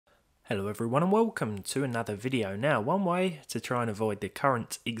Hello everyone and welcome to another video. Now, one way to try and avoid the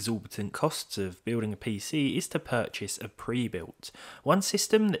current exorbitant costs of building a PC is to purchase a pre-built. One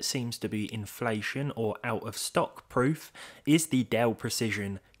system that seems to be inflation or out of stock proof is the Dell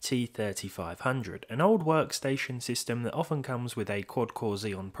Precision T3500, an old workstation system that often comes with a quad-core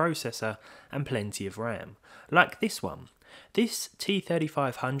Xeon processor and plenty of RAM, like this one. This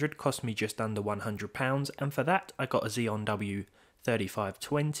T3500 cost me just under £100, and for that I got a Xeon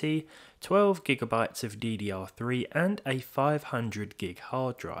W3520, 12GB of DDR3 and a 500GB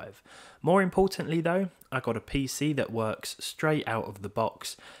hard drive. More importantly though, I got a PC that works straight out of the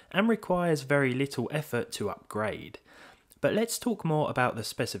box and requires very little effort to upgrade. But let's talk more about the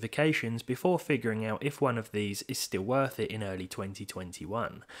specifications before figuring out if one of these is still worth it in early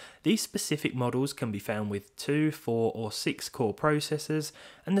 2021. These specific models can be found with 2, 4 or 6 core processors,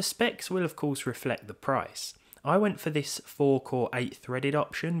 and the specs will of course reflect the price. I went for this 4-core 8-threaded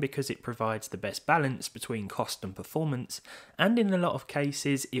option because it provides the best balance between cost and performance, and in a lot of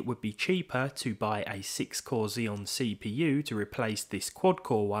cases it would be cheaper to buy a 6-core Xeon CPU to replace this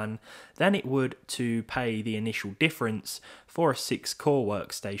quad-core one than it would to pay the initial difference for a 6-core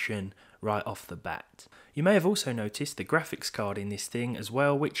workstation right off the bat. You may have also noticed the graphics card in this thing as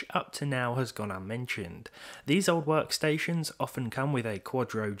well, which up to now has gone unmentioned. These old workstations often come with a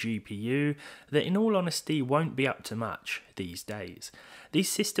Quadro GPU that in all honesty won't be up to much these days. These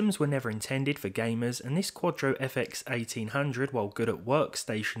systems were never intended for gamers, and this Quadro FX 1800, while good at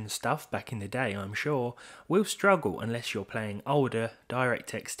workstation stuff back in the day I'm sure, will struggle unless you're playing older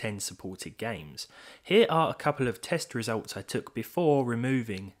DirectX 10 supported games. Here are a couple of test results I took before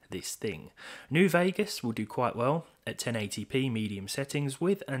removing this thing. New Vegas will do quite well at 1080p medium settings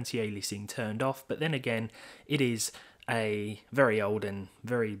with anti-aliasing turned off, but then again it is a very old and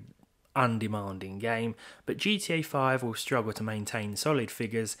very undemanding game, but GTA 5 will struggle to maintain solid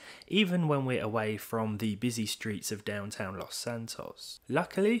figures even when we're away from the busy streets of downtown Los Santos.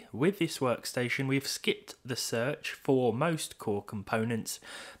 Luckily, with this workstation we've skipped the search for most core components,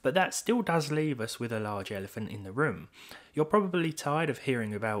 but that still does leave us with a large elephant in the room. You're probably tired of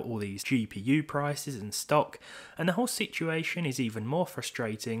hearing about all these GPU prices and stock, and the whole situation is even more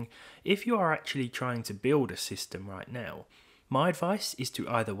frustrating if you are actually trying to build a system right now. My advice is to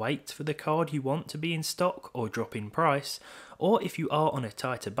either wait for the card you want to be in stock or drop in price, or if you are on a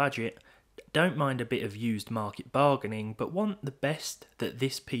tighter budget, don't mind a bit of used market bargaining, but want the best that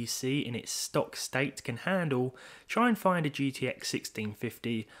this PC in its stock state can handle, try and find a GTX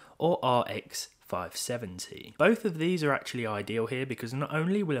 1650 or RX 570. Both of these are actually ideal here because not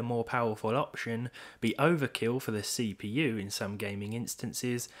only will a more powerful option be overkill for the CPU in some gaming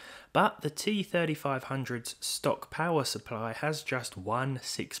instances, but the T3500's stock power supply has just one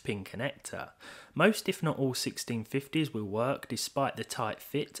 6-pin connector. Most if not all 1650s will work despite the tight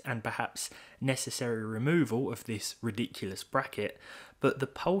fit and perhaps necessary removal of this ridiculous bracket, but the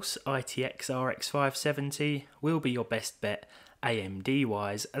Pulse ITX RX 570 will be your best bet AMD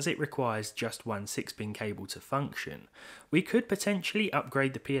wise, as it requires just one 6-pin cable to function. We could potentially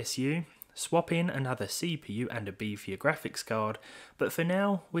upgrade the PSU, swap in another CPU and a beefier graphics card, but for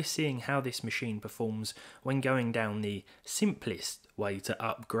now we're seeing how this machine performs when going down the simplest way to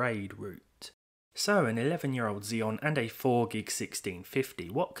upgrade route. So an 11-year-old Xeon and a 4GB 1650,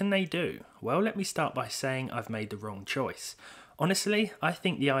 what can they do? Well, let me start by saying I've made the wrong choice. Honestly, I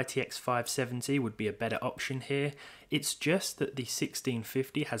think the ITX 570 would be a better option here. It's just that the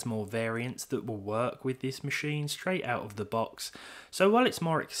 1650 has more variants that will work with this machine straight out of the box, so while it's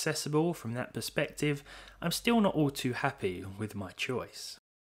more accessible from that perspective, I'm still not all too happy with my choice.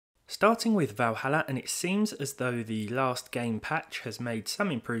 Starting with Valhalla, and it seems as though the last game patch has made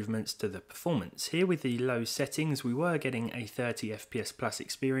some improvements to the performance. Here with the low settings we were getting a 30 FPS plus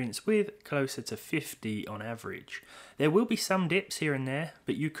experience with closer to 50 on average. There will be some dips here and there,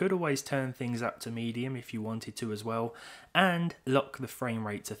 but you could always turn things up to medium if you wanted to as well, and lock the frame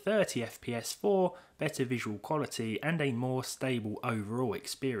rate to 30 FPS for better visual quality and a more stable overall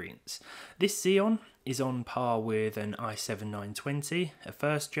experience. This Xeon is on par with an i7-920, a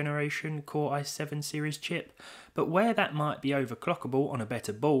first generation Core i7 series chip, but where that might be overclockable on a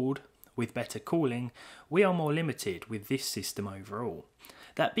better board with better cooling, we are more limited with this system overall.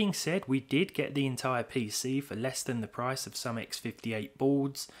 That being said, we did get the entire PC for less than the price of some x58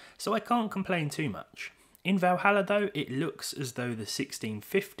 boards, so I can't complain too much. In Valhalla though, it looks as though the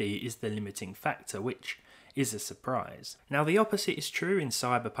 1650 is the limiting factor, which is a surprise. Now the opposite is true in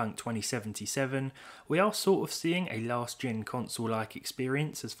Cyberpunk 2077. We are sort of seeing a last gen console-like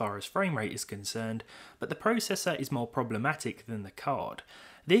experience as far as frame rate is concerned, but the processor is more problematic than the card.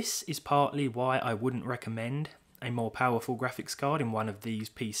 This is partly why I wouldn't recommend a more powerful graphics card in one of these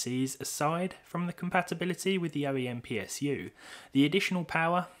PCs aside from the compatibility with the OEM PSU. The additional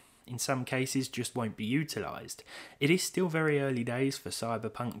power in some cases just won't be utilised. It is still very early days for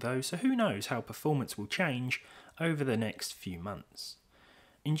Cyberpunk though, so who knows how performance will change over the next few months.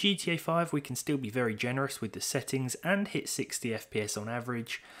 In GTA 5 we can still be very generous with the settings and hit 60 FPS on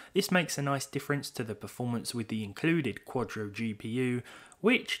average. This makes a nice difference to the performance with the included Quadro GPU,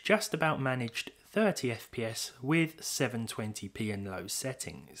 which just about managed 30 FPS with 720p and low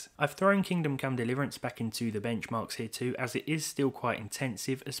settings. I've thrown Kingdom Come Deliverance back into the benchmarks here too, as it is still quite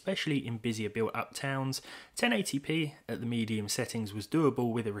intensive, especially in busier built up towns. 1080p at the medium settings was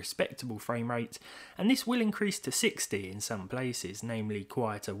doable with a respectable frame rate, and this will increase to 60 in some places, namely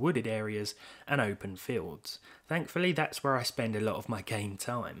quieter wooded areas and open fields. Thankfully that's where I spend a lot of my game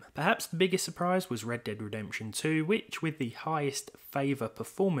time. Perhaps the biggest surprise was Red Dead Redemption 2, which with the highest favour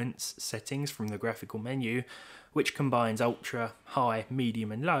performance settings from the graphical menu, which combines ultra, high,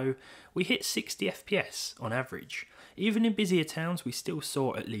 medium and low, we hit 60 FPS on average. Even in busier towns we still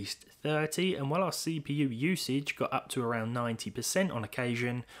saw at least 30, and while our CPU usage got up to around 90% on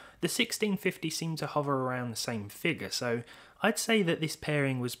occasion, the 1650 seemed to hover around the same figure, so I'd say that this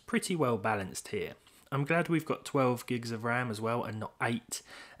pairing was pretty well balanced here. I'm glad we've got 12 gigs of RAM as well and not 8,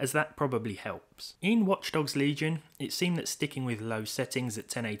 as that probably helps. In Watch Dogs Legion, it seemed that sticking with low settings at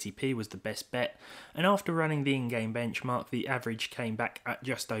 1080p was the best bet, and after running the in-game benchmark, the average came back at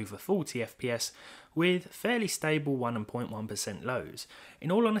just over 40 FPS with fairly stable 1.1% lows.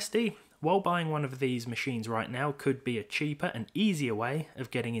 In all honesty, while buying one of these machines right now could be a cheaper and easier way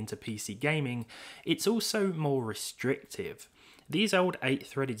of getting into PC gaming, it's also more restrictive. These old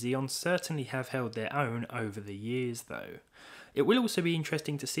 8-threaded Xeons certainly have held their own over the years though. It will also be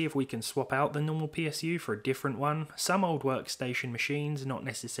interesting to see if we can swap out the normal PSU for a different one. Some old workstation machines, not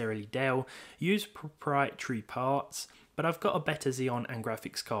necessarily Dell, use proprietary parts, but I've got a better Xeon and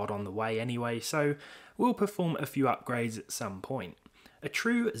graphics card on the way anyway, so we'll perform a few upgrades at some point. A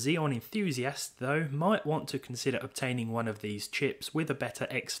true Xeon enthusiast though might want to consider obtaining one of these chips with a better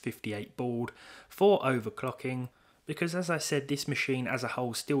X58 board for overclocking, because as I said, this machine as a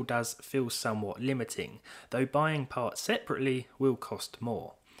whole still does feel somewhat limiting, though buying parts separately will cost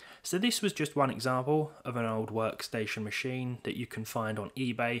more. So this was just one example of an old workstation machine that you can find on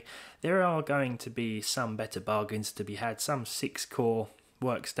eBay. There are going to be some better bargains to be had. Some 6-core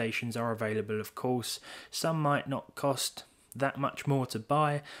workstations are available of course, some might not cost that much more to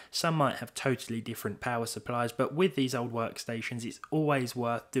buy, some might have totally different power supplies, but with these old workstations it's always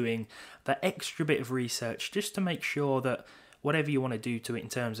worth doing that extra bit of research just to make sure that whatever you want to do to it in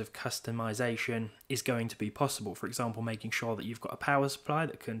terms of customization is going to be possible. For example, making sure that you've got a power supply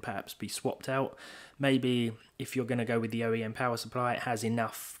that can perhaps be swapped out. Maybe if you're going to go with the OEM power supply, it has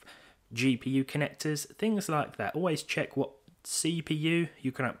enough GPU connectors, things like that. Always check what CPU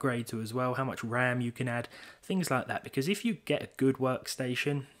you can upgrade to as well, how much RAM you can add, things like that, because if you get a good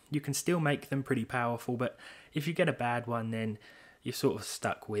workstation you can still make them pretty powerful, but if you get a bad one then you're sort of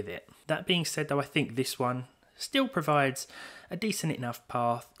stuck with it. That being said though, I think this one still provides a decent enough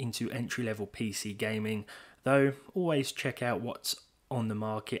path into entry-level PC gaming, though always check out what's on the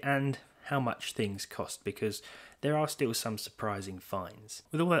market and how much things cost, because there are still some surprising finds.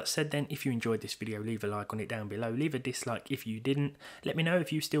 With all that said then, if you enjoyed this video, leave a like on it down below, leave a dislike if you didn't. Let me know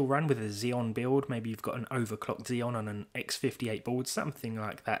if you still run with a Xeon build, maybe you've got an overclocked Xeon on an X58 board, something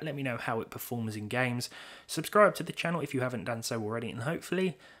like that. Let me know how it performs in games. Subscribe to the channel if you haven't done so already, and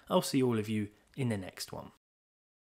hopefully I'll see all of you in the next one.